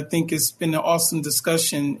group. I think it's been an awesome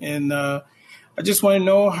discussion. And I just want to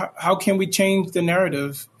know, how can we change the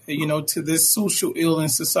narrative, to this social ill in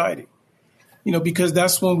society? Because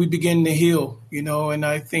that's when we begin to heal, and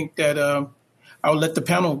I think that I'll let the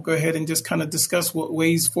panel go ahead and just kind of discuss what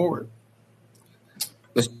ways forward.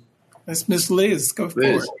 Let's Miss Liz go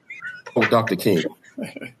forward. Oh, Dr. King.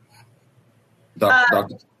 Doctor.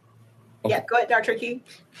 Yeah, go ahead, Dr. King.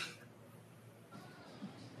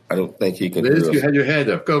 I don't think he can. Liz, you had your hand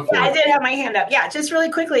up. Go for it. I did have my hand up. Yeah, just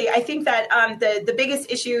really quickly, I think that the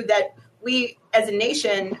biggest issue that we as a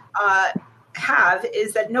nation have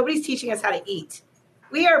is that nobody's teaching us how to eat.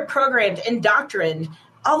 We are programmed, indoctrined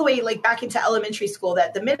all the way like back into elementary school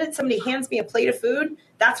that the minute somebody hands me a plate of food,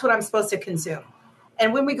 that's what I'm supposed to consume.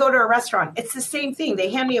 And when we go to a restaurant, it's the same thing.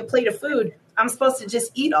 They hand me a plate of food. I'm supposed to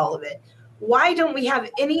just eat all of it. Why don't we have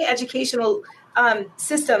any educational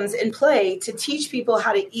systems in play to teach people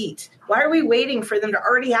how to eat? Why are we waiting for them to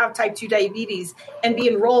already have type 2 diabetes and be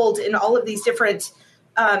enrolled in all of these different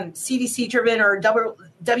CDC-driven or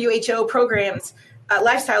WHO programs,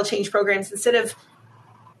 lifestyle change programs, instead of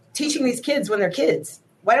teaching these kids when they're kids?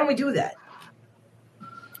 Why don't we do that?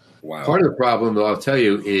 Wow. Part of the problem, though, I'll tell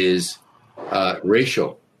you, is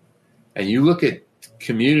racial. And you look at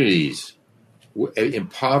communities,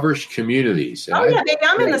 impoverished communities. Oh, yeah, baby,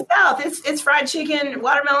 I'm in the South. It's fried chicken,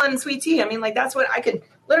 watermelon, and sweet tea. I mean, like, that's what I could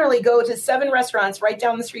literally go to 7 restaurants right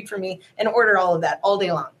down the street from me and order all of that all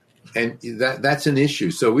day long. And that's an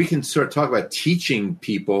issue. So we can sort of talk about teaching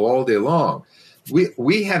people all day long.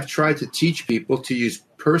 We have tried to teach people to use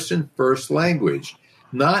person-first language,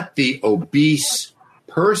 not the obese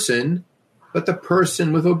person, but the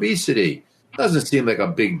person with obesity. Doesn't seem like a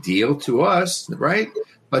big deal to us, right?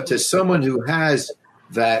 But to someone who has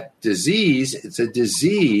that disease, it's a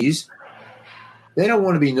disease. They don't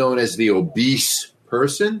want to be known as the obese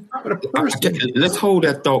person, but a person. Let's hold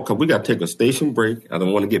that thought, because we got to take a station break. I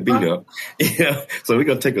don't want to get beat up. Yeah, so we're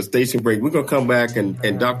going to take a station break. We're going to come back, and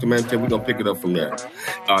Dr. Mantell, we're going to pick it up from there.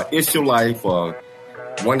 It's Your Life,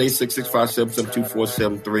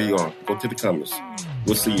 1-866-577-2473, or go to the comments.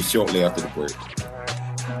 We'll see you shortly after the break.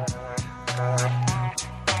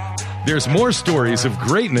 There's more stories of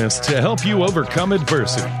greatness to help you overcome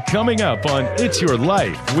adversity coming up on It's Your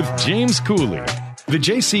Life with James Cooley. The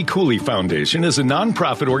J.C. Cooley Foundation is a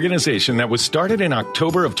nonprofit organization that was started in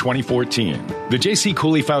October of 2014. The J.C.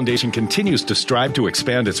 Cooley Foundation continues to strive to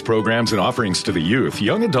expand its programs and offerings to the youth,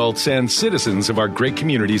 young adults, and citizens of our great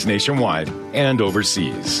communities nationwide and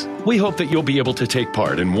overseas. We hope that you'll be able to take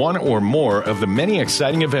part in one or more of the many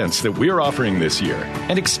exciting events that we're offering this year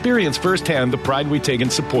and experience firsthand the pride we take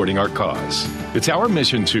in supporting our cause. It's our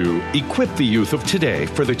mission to equip the youth of today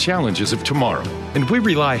for the challenges of tomorrow, and we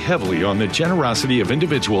rely heavily on the generosity of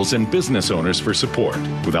individuals and business owners for support.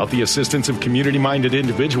 Without the assistance of community-minded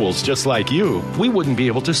individuals just like you, we wouldn't be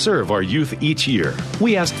able to serve our youth each year.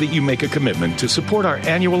 We ask that you make a commitment to support our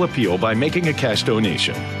annual appeal by making a cash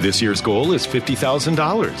donation. This year's goal is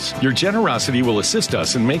 $50,000. Your generosity will assist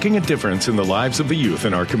us in making a difference in the lives of the youth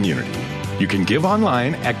in our community. You can give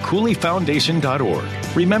online at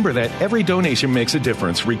CooleyFoundation.org. Remember that every donation makes a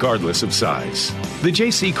difference regardless of size. The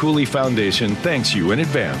J.C. Cooley Foundation thanks you in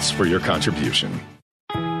advance for your contribution.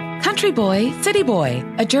 Country Boy, City Boy,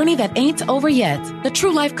 A Journey That Ain't Over Yet, the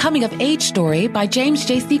true life coming of age story by James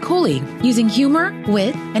J.C. Cooley. Using humor,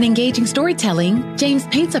 wit, and engaging storytelling, James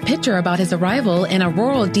paints a picture about his arrival in a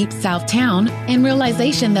rural Deep South town and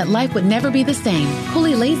realization that life would never be the same.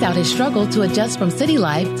 Cooley lays out his struggle to adjust from city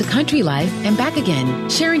life to country life and back again,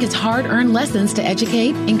 sharing his hard-earned lessons to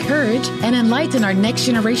educate, encourage, and enlighten our next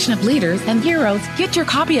generation of leaders and heroes. Get your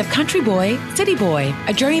copy of Country Boy, City Boy,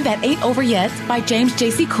 A Journey That Ain't Over Yet by James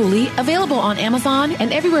J.C. Cooley, available on Amazon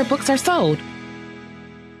and everywhere books are sold.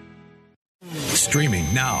 Streaming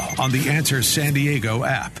now on the Answer San Diego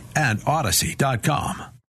app and Odyssey.com.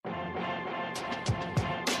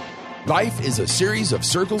 Life is a series of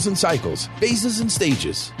circles and cycles, phases and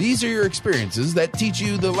stages. These are your experiences that teach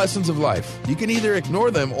you the lessons of life. You can either ignore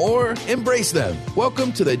them or embrace them.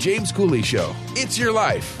 Welcome to the James Cooley Show. It's your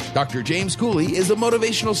life. Dr. James Cooley is a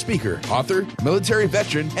motivational speaker, author, military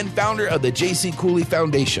veteran, and founder of the J.C. Cooley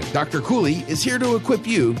Foundation. Dr. Cooley is here to equip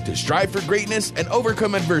you to strive for greatness and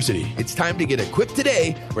overcome adversity. It's time to get equipped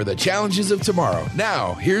today for the challenges of tomorrow.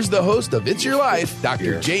 Now, here's the host of It's Your Life,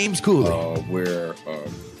 Dr. James Cooley.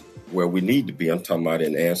 Where we need to be. I'm talking about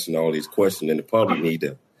in answering all these questions, and the public need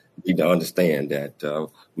to understand that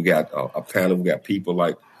we got a panel. We got people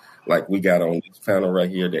like we got on this panel right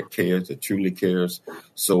here that cares, that truly cares.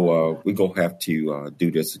 So we're gonna have to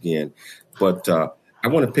do this again. But I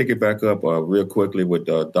want to pick it back up real quickly with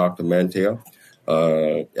Dr. Mantell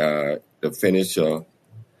to finish up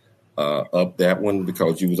that one,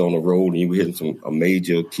 because you was on the road and you were hitting some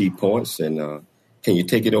major key points. And can you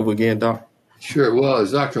take it over again, Doc? Sure. Well,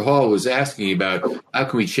 as Dr. Hall was asking about how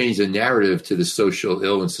can we change the narrative to the social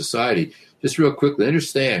ill in society, just real quickly,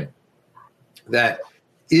 understand that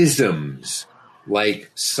isms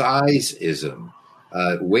like sizeism,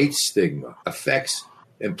 weight stigma affects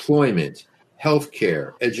employment,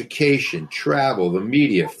 healthcare, education, travel, the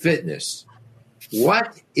media, fitness.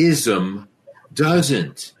 What ism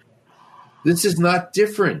doesn't? This is not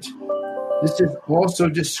different. This is also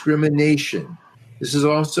discrimination. This is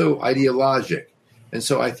also ideologic. And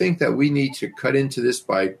so I think that we need to cut into this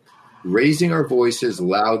by raising our voices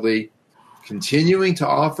loudly, continuing to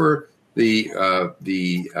offer the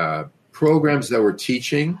programs that we're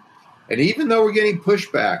teaching. And even though we're getting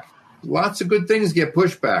pushback, lots of good things get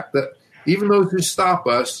pushback. That even those who stop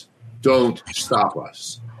us don't stop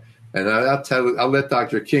us. And I'll let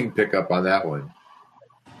Dr. King pick up on that one.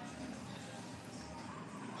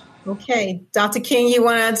 Okay. Dr. King, you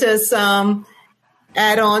wanted to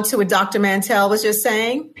add on to what Dr. Mantell was just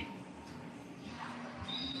saying?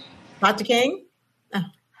 Dr. King? Oh.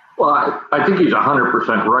 Well, I think he's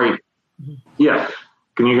 100% right. Yes.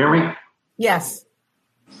 Can you hear me? Yes.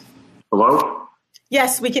 Hello?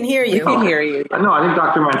 Yes, we can hear you. We can hear you. No, I think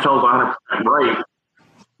Dr. Mantell's 100% right.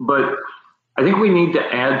 But I think we need to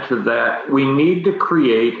add to that. We need to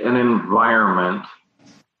create an environment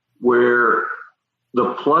where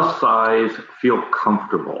the plus size feel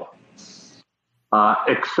comfortable.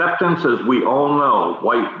 Acceptance, as we all know,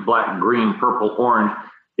 white, black, green, purple, orange,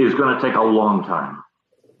 is going to take a long time.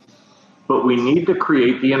 But we need to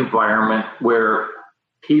create the environment where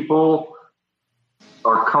people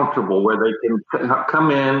are comfortable, where they can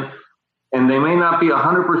come in, and they may not be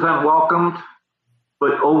 100% welcomed,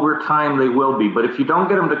 but over time they will be. But if you don't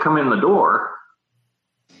get them to come in the door,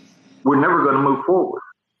 we're never going to move forward.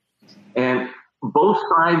 And both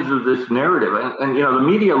sides of this narrative, and you know, the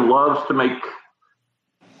media loves to make.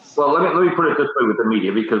 Well, let me put it this way with the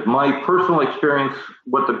media, because my personal experience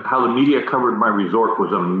how the media covered my resort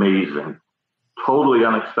was amazing, totally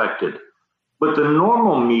unexpected. But the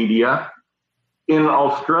normal media in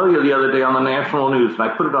Australia the other day on the national news, and I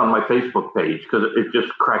put it on my Facebook page because it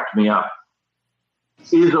just cracked me up,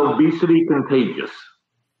 is obesity contagious?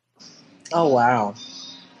 Oh, wow.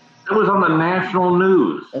 It was on the national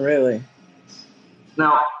news. Really?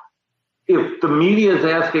 Now, if the media is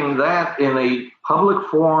asking that in a public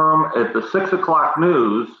forum at the 6 o'clock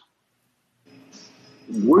news,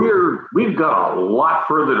 we've got a lot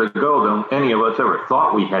further to go than any of us ever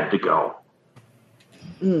thought we had to go.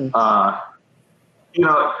 You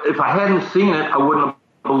know, if I hadn't seen it, I wouldn't have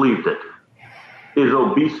believed it. Is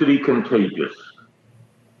obesity contagious?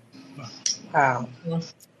 Wow.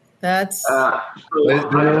 That's we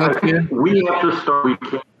have to start.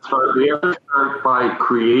 We have to start by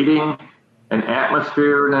creating an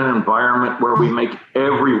atmosphere and an environment where we make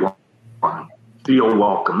everyone feel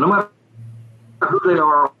welcome, no matter who they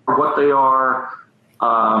are or what they are.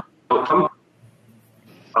 At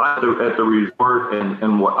the resort,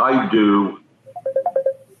 and what I do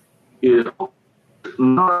is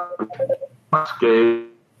not scale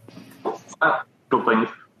things.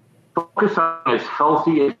 Focus on as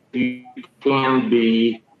healthy as you can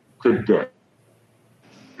be today.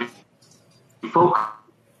 Focus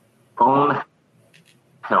on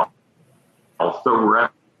health. Also,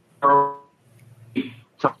 help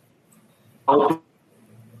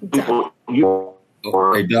people.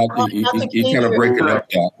 Hey, Doctor, you kind of breaking up,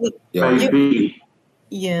 Doc.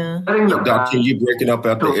 Yeah. Doctor, you breaking up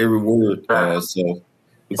after every word, so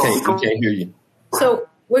we can't hear you. So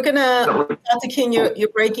we're gonna, Dr. King, you're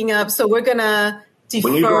breaking up. So we're gonna defer.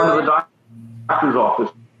 When you go to the doctor's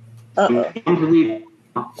office, into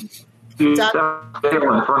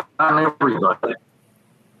everybody.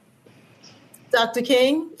 Dr.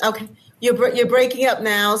 King, okay, you're breaking up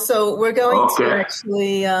now. So we're going to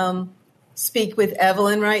actually speak with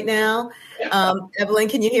Evelyn right now. Evelyn,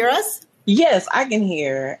 can you hear us? Yes, I can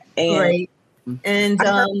hear. And great. And I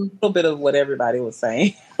heard a little bit of what everybody was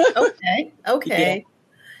saying. Okay.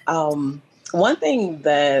 Yeah. One thing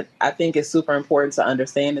that I think is super important to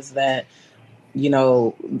understand is that,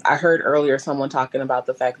 I heard earlier someone talking about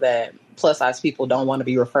the fact that plus size people don't want to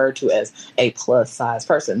be referred to as a plus size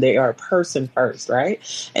person. They are a person first, right?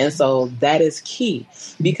 And so that is key,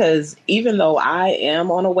 because even though I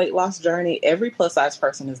am on a weight loss journey, every plus size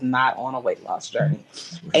person is not on a weight loss journey.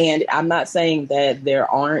 And I'm not saying that there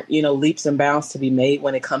aren't, leaps and bounds to be made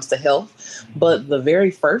when it comes to health. But the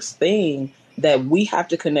very first thing that we have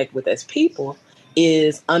to connect with as people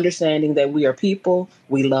is understanding that we are people,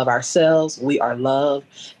 we love ourselves, we are loved.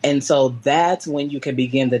 And so that's when you can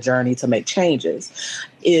begin the journey to make changes.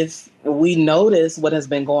 If we notice what has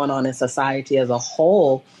been going on in society as a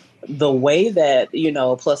whole, the way that,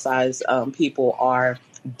 plus size people are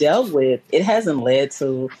dealt with, it hasn't led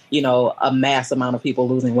to, a mass amount of people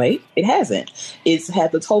losing weight. It hasn't. It's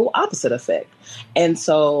had the total opposite effect. And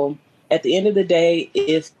so at the end of the day,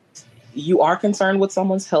 if you are concerned with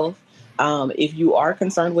someone's health, if you are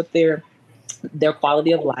concerned with their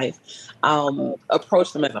quality of life,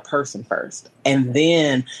 approach them as a person first, and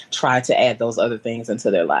then try to add those other things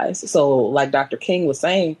into their lives. So like Dr. King was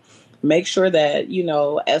saying, make sure that,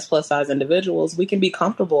 as plus size individuals, we can be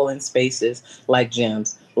comfortable in spaces like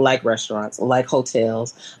gyms, like restaurants, like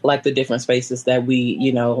hotels, like the different spaces that we,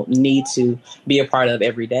 need to be a part of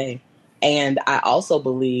every day. And I also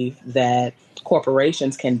believe that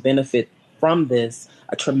corporations can benefit from this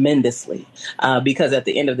tremendously, because at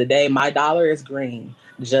the end of the day, my dollar is green,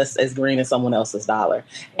 just as green as someone else's dollar.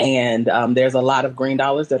 And there's a lot of green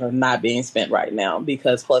dollars that are not being spent right now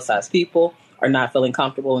because plus size people are not feeling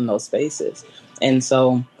comfortable in those spaces. And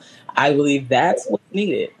so I believe that's what's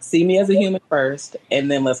needed. See me as a human first,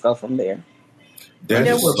 and then let's go from there. I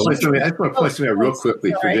just want to point something out real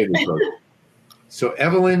quickly. Forgive me, folks. So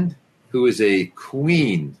Evelyn, who is a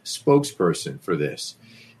queen spokesperson for this,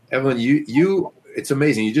 Evelyn, you it's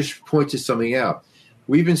amazing. You just pointed something out.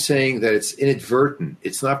 We've been saying that it's inadvertent.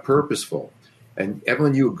 It's not purposeful. And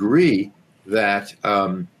Evelyn, you agree that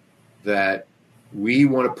that we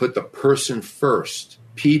want to put the person first,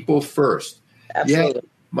 people first. Absolutely. Yet,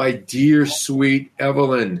 my dear, sweet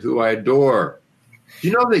Evelyn, who I adore, do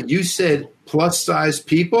you know that you said plus size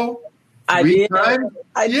people? I did.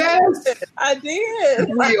 Yes, I did.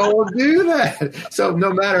 We all do that. So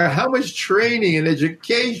no matter how much training and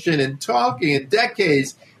education and talking and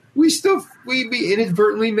decades, we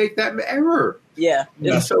inadvertently make that error. Yeah.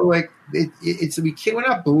 And so we're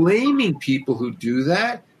not blaming people who do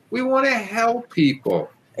that. We want to help people.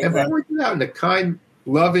 Exactly. And we do that in a kind,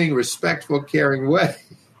 loving, respectful, caring way.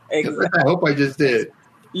 Exactly. I hope I just did.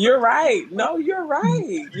 You're right. No, you're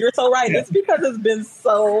right. You're so right. It's because it's been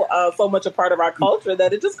so much a part of our culture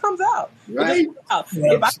that it just comes out. Right.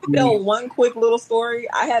 If I could tell one quick little story,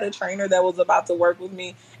 I had a trainer that was about to work with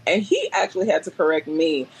me, and he actually had to correct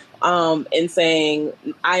me in saying,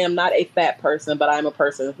 I am not a fat person, but I'm a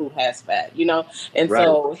person who has fat, And right.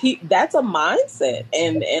 So that's a mindset,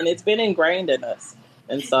 and it's been ingrained in us.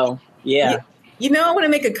 And so, yeah. I want to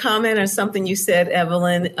make a comment on something you said,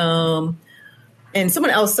 Evelyn. And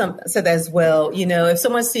someone else said that as well. If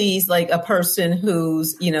someone sees like a person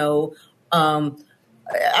who's, I'll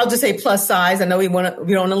just say plus size. I know we don't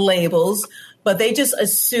want labels, but they just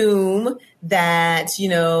assume that,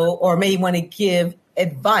 or may want to give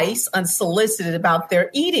advice unsolicited about their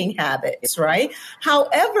eating habits, right?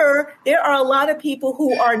 However, there are a lot of people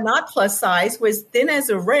who are not plus size, who is thin as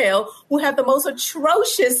a rail, who have the most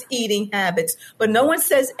atrocious eating habits, but no one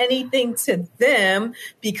says anything to them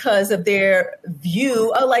because of their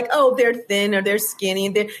view of like, oh, they're thin or they're skinny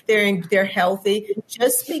and they're healthy.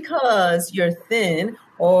 Just because you're thin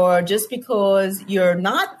or just because you're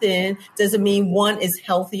not thin doesn't mean one is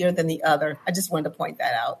healthier than the other. I just wanted to point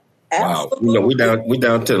that out. Wow. We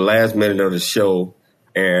down to the last minute of the show.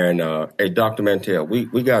 And hey, Dr. Mantell,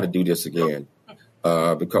 we got to do this again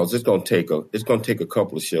because it's going to take a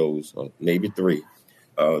couple of shows, maybe 3,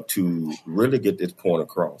 to really get this point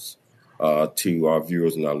across to our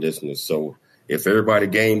viewers and our listeners. So if everybody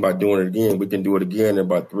game by doing it again, we can do it again in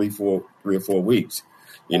about 3 or 4 weeks.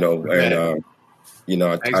 You know, and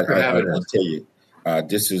I tell you,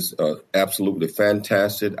 this is absolutely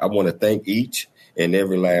fantastic. I want to thank each and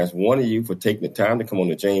every last one of you for taking the time to come on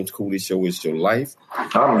the James Cooley Show. It's Your Life.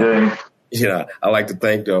 I'm good. Yeah, I'd like to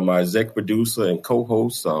thank my executive producer and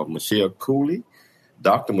co-host, Michelle Cooley,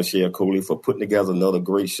 Dr. Michelle Cooley, for putting together another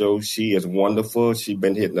great show. She is wonderful. She's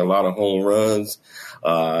been hitting a lot of home runs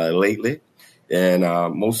lately. And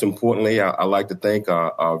most importantly, I'd like to thank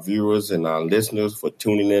our viewers and our listeners for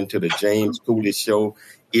tuning in to the James Cooley Show.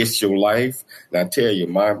 It's Your Life. And I tell you,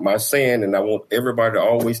 my saying, and I want everybody to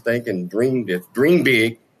always think and dream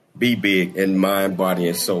big, be big in mind, body,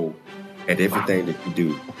 and soul at everything that you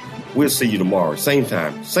do. We'll see you tomorrow. Same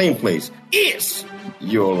time, same place. It's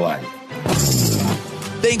Your Life.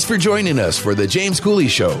 Thanks for joining us for the James Cooley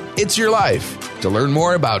Show. It's Your Life. To learn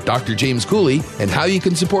more about Dr. James Cooley and how you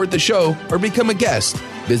can support the show or become a guest,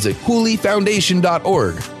 visit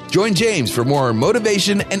CooleyFoundation.org. Join James for more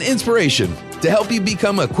motivation and inspiration to help you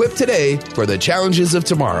become equipped today for the challenges of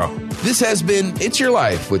tomorrow. This has been It's Your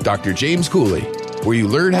Life with Dr. James Cooley, where you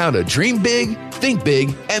learn how to dream big, think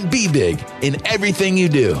big, and be big in everything you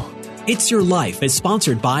do. It's Your Life is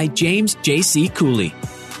sponsored by James J.C. Cooley.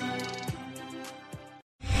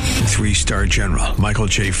 3-star General Michael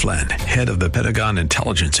J. Flynn, head of the Pentagon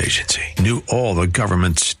Intelligence Agency, knew all the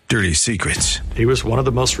government's dirty secrets. He was one of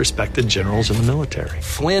the most respected generals in the military.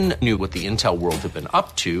 Flynn knew what the intel world had been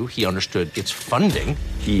up to. He understood its funding.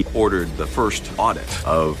 He ordered the first audit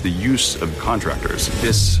of the use of contractors.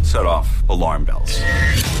 This set off alarm bells.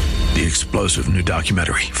 The explosive new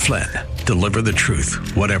documentary, Flynn, Deliver the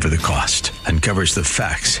Truth, Whatever the Cost, uncovers the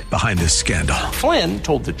facts behind this scandal. Flynn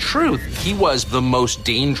told the truth. He was the most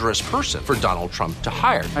dangerous person for Donald Trump to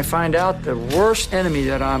hire. I find out the worst enemy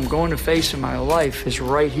that I'm going to face in my life is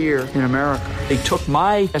right here in America. They took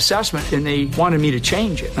my assessment and they wanted me to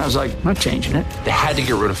change it. And I was like, I'm not changing it. They had to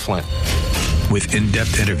get rid of Flynn. With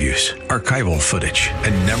in-depth interviews, archival footage,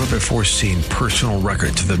 and never-before-seen personal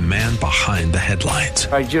records of the man behind the headlines.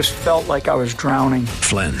 I just felt like I was drowning.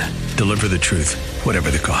 Flynn, Deliver the Truth, Whatever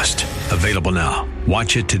the Cost. Available now.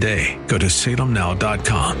 Watch it today. Go to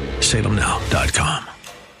salemnow.com. salemnow.com.